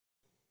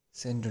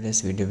So in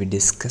today's video we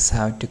discuss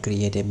how to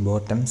create a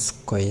bottom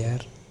square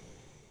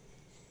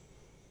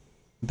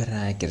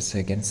bracket. So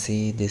you can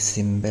see the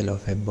symbol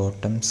of a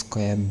bottom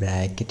square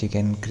bracket. You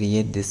can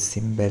create this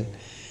symbol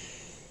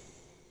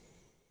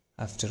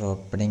after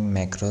opening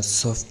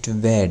Microsoft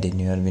Word in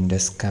your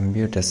Windows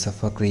computer. So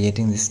for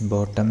creating this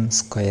bottom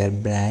square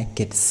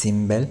bracket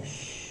symbol,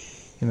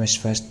 you must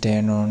first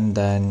turn on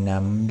the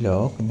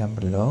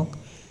number lock.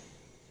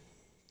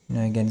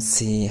 Now you can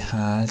see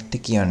Alt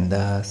key on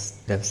the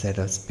left side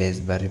of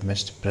spacebar. You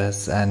must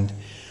press and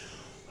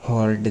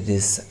hold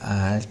this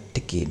Alt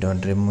key.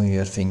 Don't remove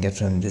your finger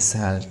from this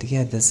Alt key.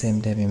 At the same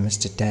time, you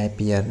must type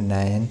here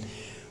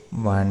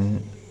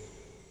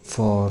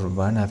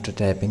 9141. After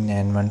typing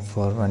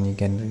 9141, you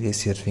can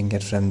release your finger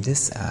from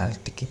this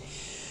Alt key.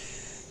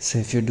 So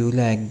if you do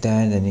like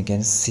that, then you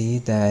can see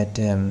that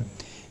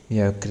we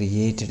have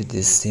created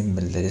this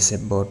symbol. There is a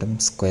bottom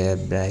square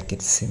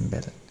bracket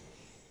symbol.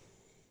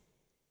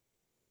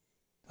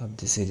 Hope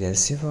this video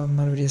helps you. For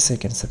more videos you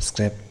can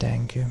subscribe.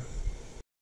 Thank you.